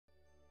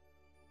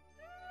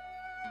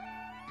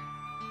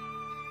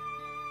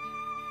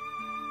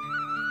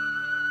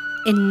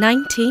In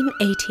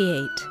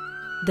 1988,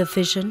 the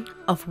vision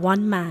of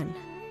one man,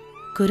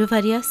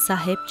 Guruvarya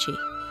Sahib Ji,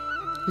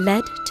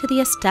 led to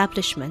the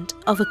establishment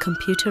of a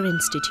computer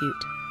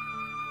institute.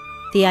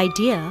 The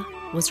idea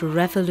was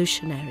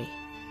revolutionary.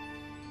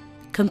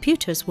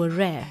 Computers were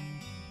rare,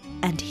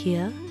 and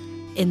here,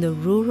 in the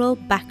rural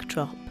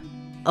backdrop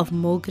of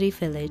Mogri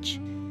village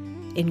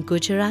in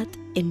Gujarat,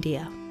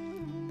 India,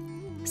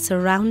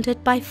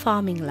 surrounded by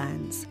farming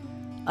lands,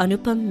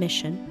 Anoopam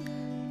Mission,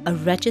 a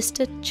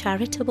registered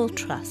charitable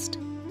trust,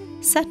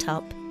 set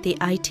up the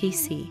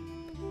ITC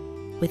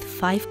with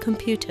 5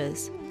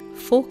 computers,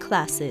 4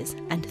 classes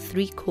and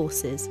 3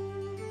 courses.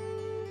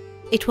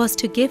 It was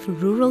to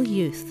give rural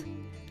youth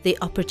the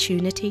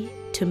opportunity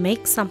to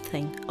make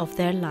something of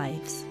their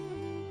lives.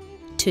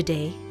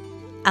 Today,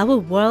 our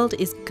world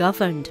is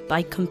governed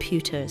by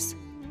computers.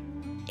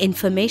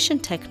 Information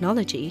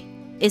technology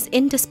is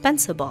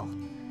indispensable,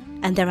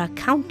 and there are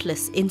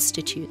countless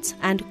institutes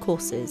and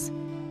courses.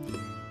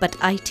 But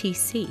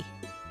ITC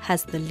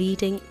has the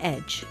leading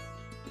edge.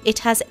 It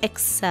has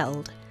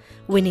excelled,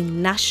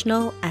 winning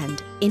national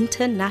and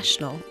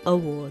international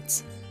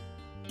awards.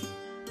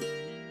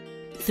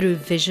 Through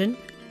vision,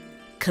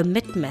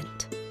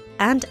 commitment,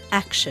 and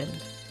action,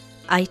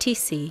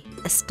 ITC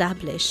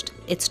established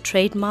its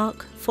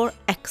trademark for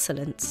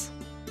excellence.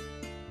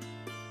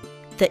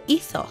 The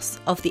ethos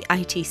of the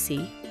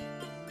ITC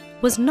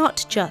was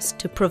not just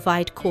to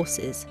provide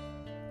courses,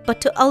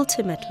 but to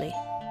ultimately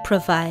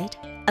provide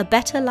a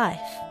better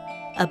life,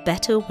 a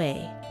better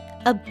way,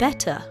 a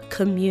better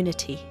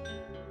community.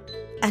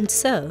 And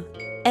so,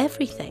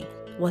 everything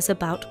was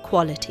about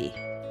quality,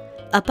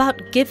 about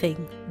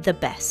giving the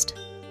best,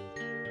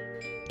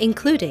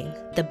 including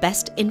the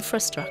best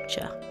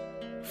infrastructure,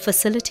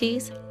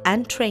 facilities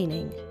and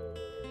training.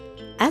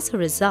 As a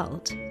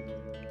result,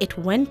 it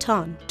went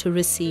on to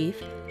receive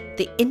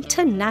the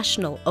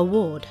International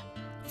Award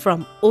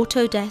from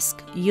Autodesk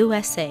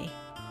USA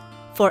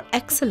for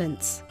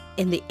excellence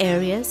in the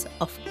areas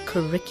of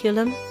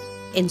curriculum,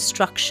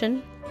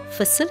 instruction,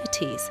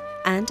 facilities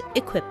and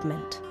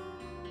equipment.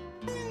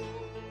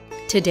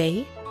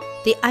 Today,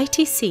 the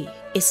ITC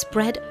is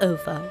spread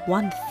over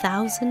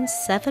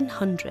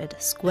 1,700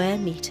 square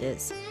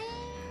meters.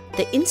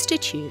 The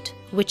institute,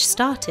 which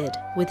started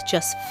with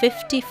just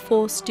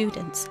 54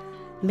 students,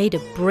 made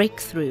a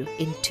breakthrough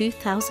in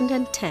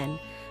 2010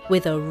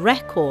 with a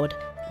record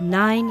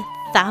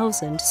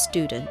 9,000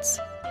 students.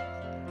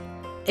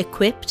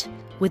 Equipped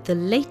with the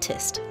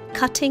latest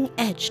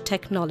cutting-edge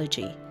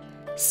technology,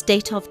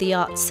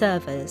 state-of-the-art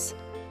servers,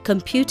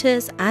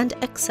 computers and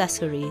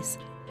accessories,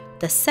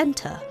 the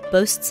center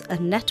boasts a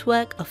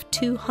network of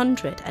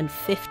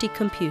 250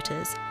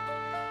 computers,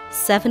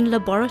 7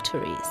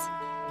 laboratories,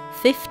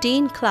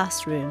 15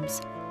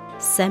 classrooms,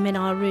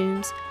 seminar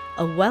rooms,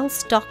 a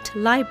well-stocked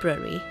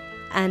library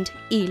and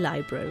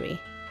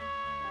e-library.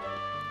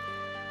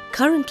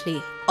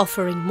 Currently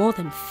offering more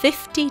than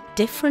 50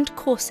 different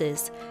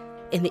courses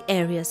in the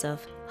areas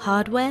of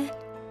hardware,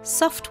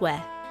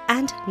 software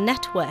and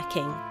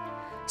networking,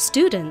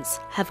 students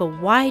have a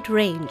wide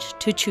range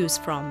to choose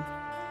from.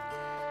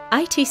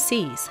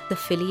 ITC's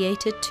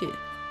affiliated to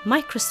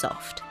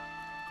Microsoft,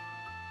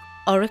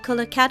 Oracle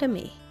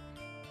Academy,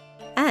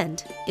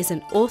 and is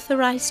an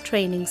authorized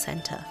training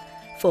center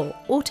for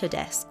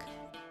Autodesk,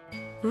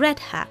 Red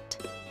Hat,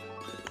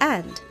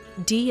 and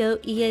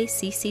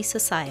DOEACC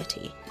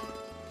Society.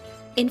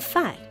 In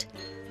fact,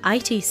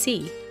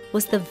 ITC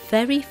was the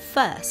very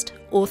first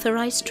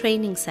authorized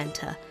training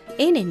center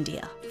in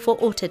India for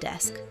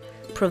Autodesk,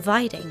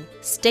 providing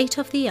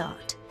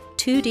state-of-the-art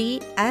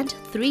 2D and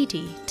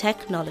 3D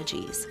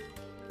technologies.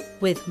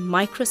 With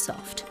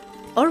Microsoft,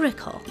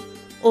 Oracle,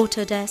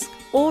 Autodesk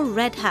or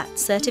Red Hat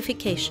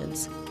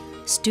certifications,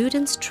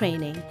 students'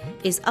 training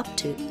is up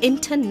to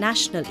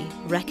internationally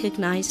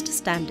recognized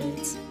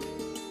standards.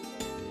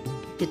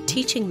 The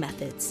teaching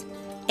methods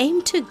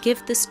aim to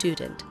give the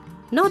student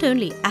not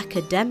only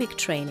academic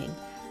training,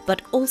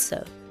 but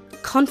also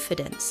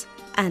confidence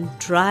and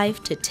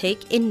drive to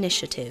take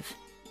initiative.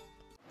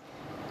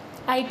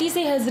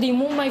 ITC has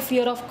removed my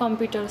fear of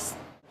computers.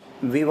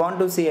 We want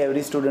to see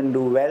every student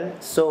do well,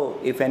 so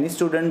if any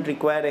student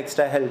require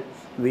extra help,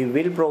 we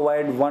will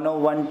provide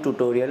one-on-one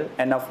tutorial,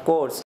 and of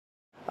course,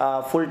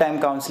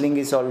 full-time counseling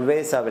is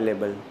always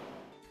available.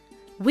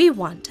 We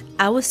want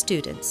our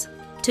students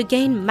to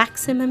gain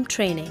maximum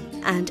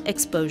training and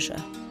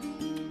exposure.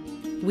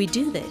 We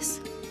do this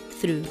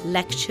through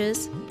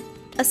lectures,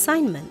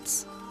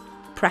 assignments,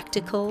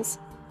 practicals,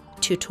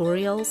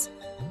 tutorials,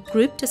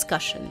 group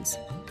discussions,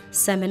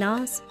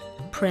 seminars,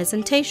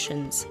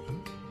 presentations,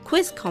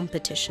 quiz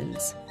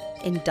competitions,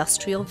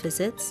 industrial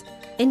visits,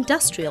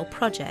 industrial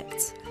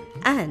projects,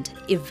 and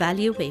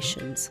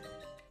evaluations.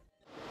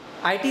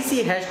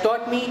 ITC has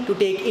taught me to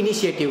take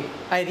initiative.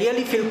 I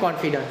really feel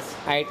confidence.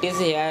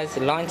 ITC has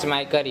launched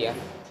my career.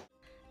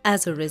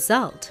 As a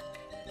result,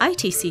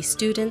 ITC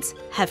students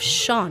have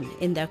shone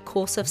in their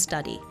course of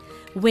study,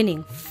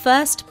 winning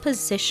first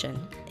position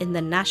in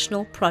the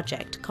national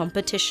project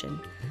competition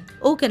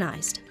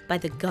organized by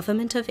the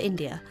Government of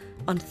India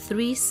on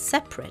 3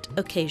 separate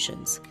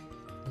occasions.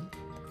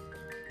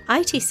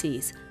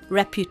 ITC's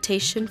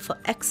reputation for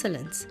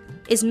excellence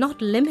is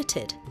not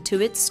limited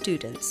to its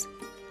students.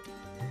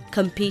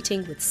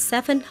 Competing with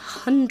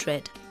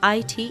 700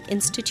 IT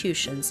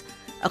institutions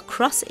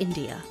across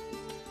India,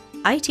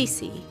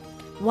 ITC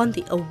won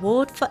the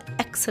Award for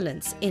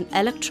Excellence in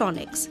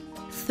Electronics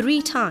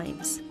 3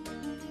 times,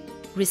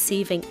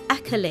 receiving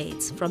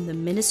accolades from the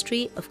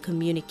Ministry of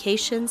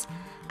Communications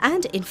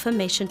and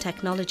Information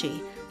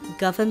Technology,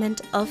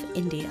 Government of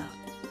India.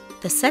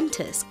 The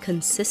Centre's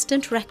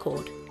consistent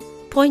record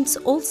points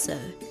also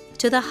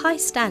to the high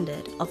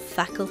standard of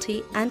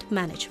faculty and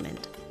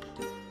management.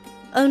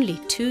 Only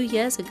 2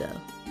 years ago,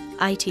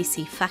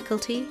 ITC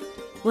faculty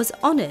was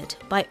honoured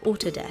by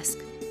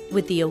Autodesk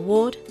with the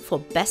award for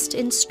Best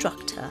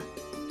Instructor.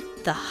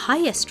 The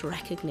highest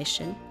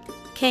recognition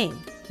came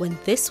when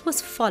this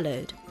was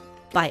followed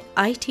by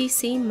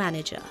ITC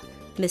manager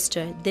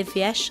Mr.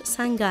 Divyesh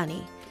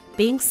Sangani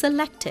being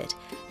selected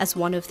as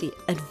one of the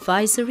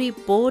advisory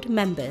board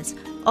members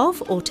of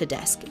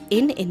Autodesk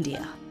in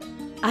India.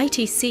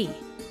 ITC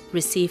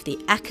received the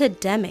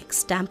academic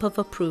stamp of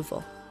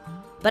approval,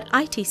 but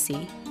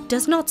ITC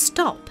does not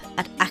stop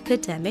at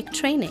academic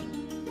training.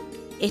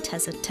 It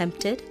has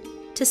attempted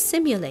to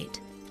simulate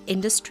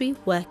industry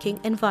working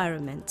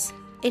environments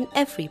in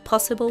every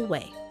possible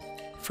way,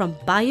 from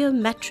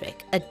biometric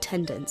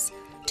attendance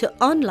to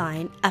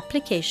online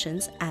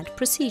applications and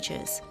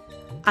procedures.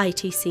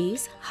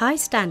 ITC's high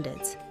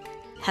standards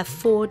have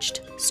forged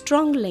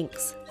strong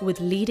links with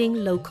leading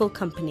local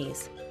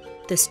companies.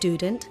 The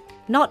student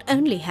not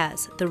only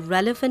has the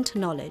relevant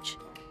knowledge,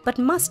 but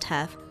must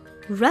have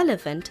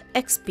relevant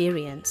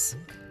experience.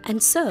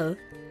 And so,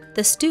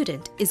 the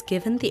student is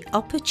given the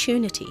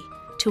opportunity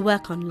to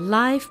work on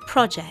live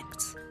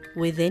projects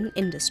within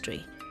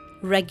industry,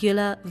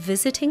 regular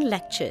visiting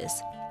lectures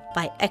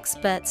by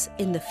experts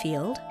in the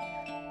field,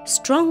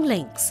 strong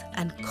links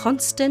and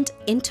constant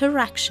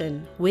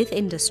interaction with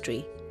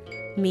industry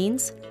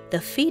means the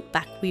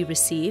feedback we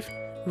receive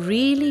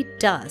really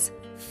does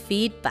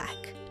feed back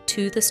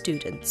to the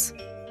students.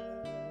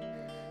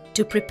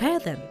 To prepare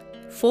them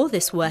for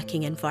this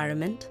working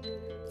environment,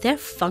 their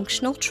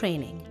functional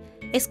training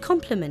is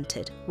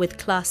complemented with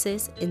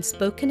classes in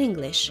spoken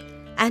English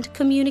and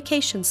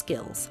communication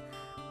skills,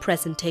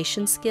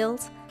 presentation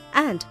skills,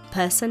 and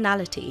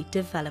personality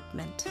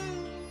development.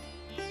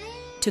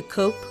 To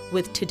cope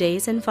with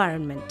today's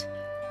environment,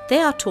 they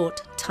are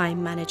taught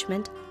time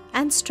management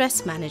and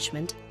stress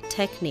management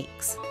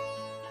techniques.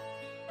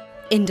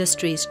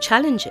 Industry's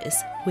challenges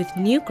with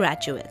new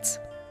graduates,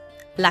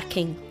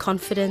 lacking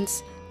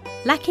confidence,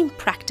 lacking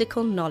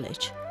practical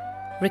knowledge,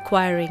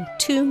 requiring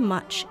too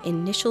much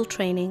initial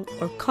training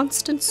or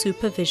constant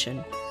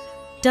supervision,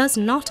 does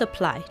not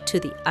apply to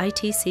the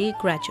ITC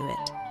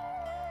graduate.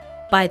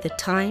 By the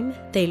time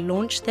they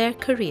launch their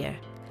career,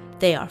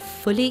 they are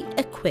fully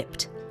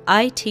equipped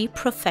IT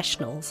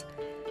professionals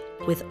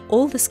with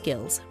all the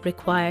skills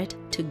required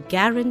to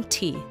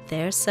guarantee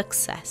their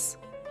success.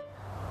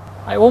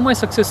 I owe my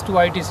success to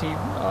ITC.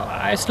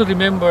 I still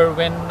remember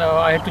when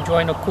I had to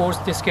join a course,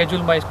 they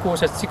scheduled my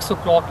course at 6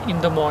 o'clock in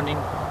the morning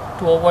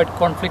to avoid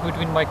conflict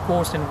between my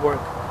course and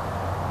work.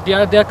 They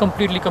are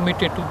completely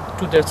committed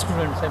to their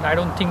students, and I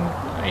don't think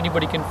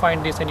anybody can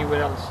find this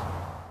anywhere else.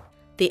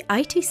 The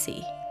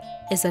ITC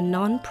is a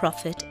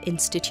non-profit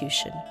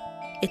institution.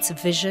 Its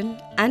vision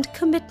and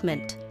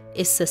commitment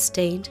is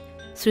sustained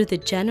through the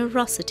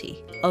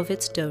generosity of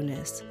its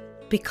donors.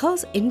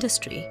 Because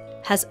industry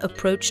has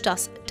approached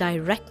us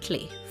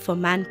directly for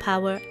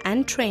manpower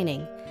and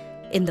training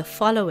in the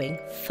following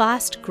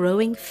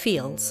fast-growing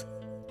fields,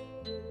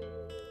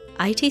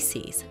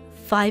 ITC's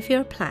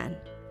 5-year plan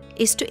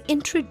is to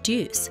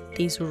introduce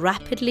these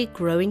rapidly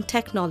growing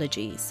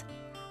technologies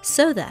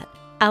so that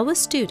our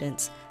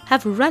students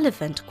have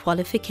relevant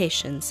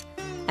qualifications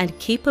and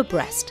keep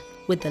abreast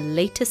with the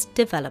latest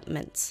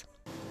developments.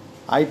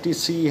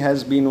 ITC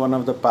has been one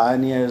of the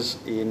pioneers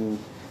in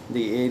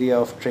the area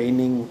of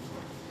training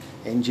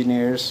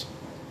engineers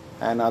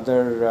and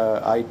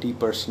other IT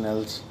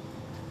personnel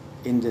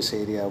in this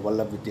area,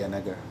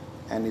 Vallabh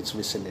and its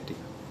vicinity.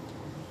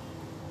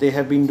 They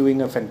have been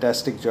doing a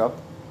fantastic job.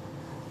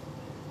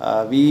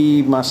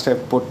 We must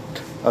have put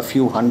a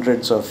few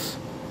hundreds of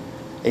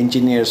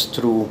engineers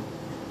through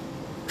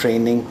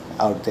training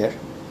out there,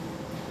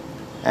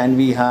 and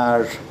we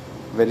are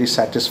very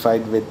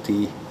satisfied with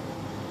the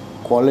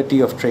quality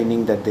of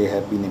training that they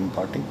have been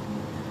imparting,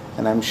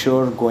 and I'm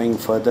sure going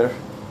further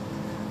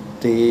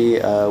they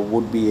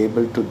would be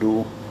able to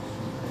do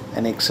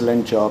an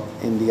excellent job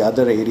in the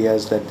other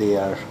areas that they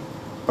are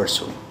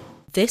pursuing.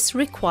 This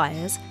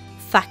requires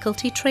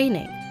faculty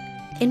training,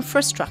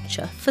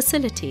 infrastructure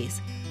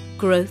facilities,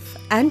 growth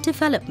and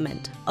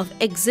development of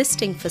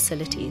existing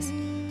facilities,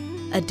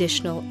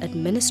 additional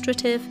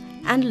administrative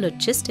and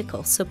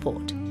logistical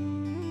support,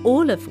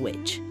 all of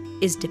which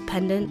is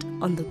dependent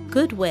on the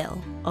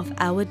goodwill of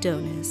our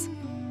donors.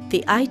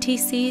 The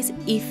ITC's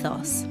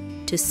ethos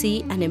to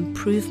see an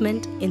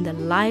improvement in the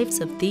lives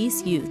of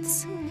these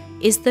youths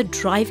is the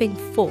driving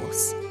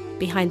force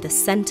behind the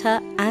center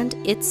and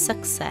its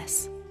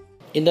success.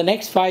 In the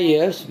next 5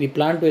 years, we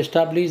plan to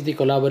establish the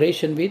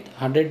collaboration with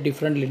 100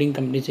 different leading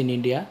companies in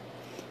India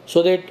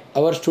so that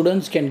our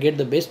students can get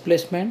the best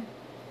placement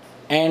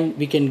and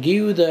we can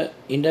give the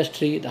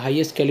industry the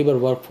highest caliber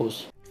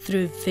workforce.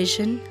 Through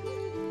vision,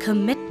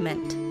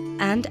 commitment,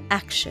 and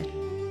action,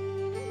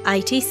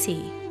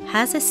 ITC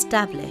has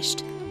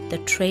established the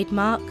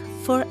trademark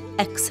for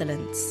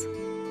excellence.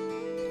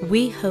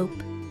 We hope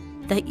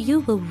that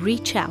you will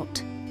reach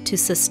out to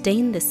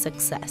sustain this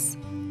success,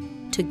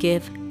 to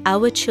give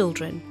our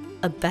children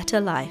a better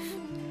life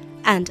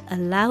and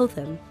allow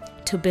them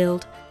to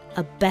build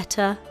a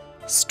better,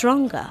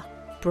 stronger,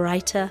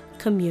 brighter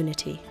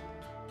community.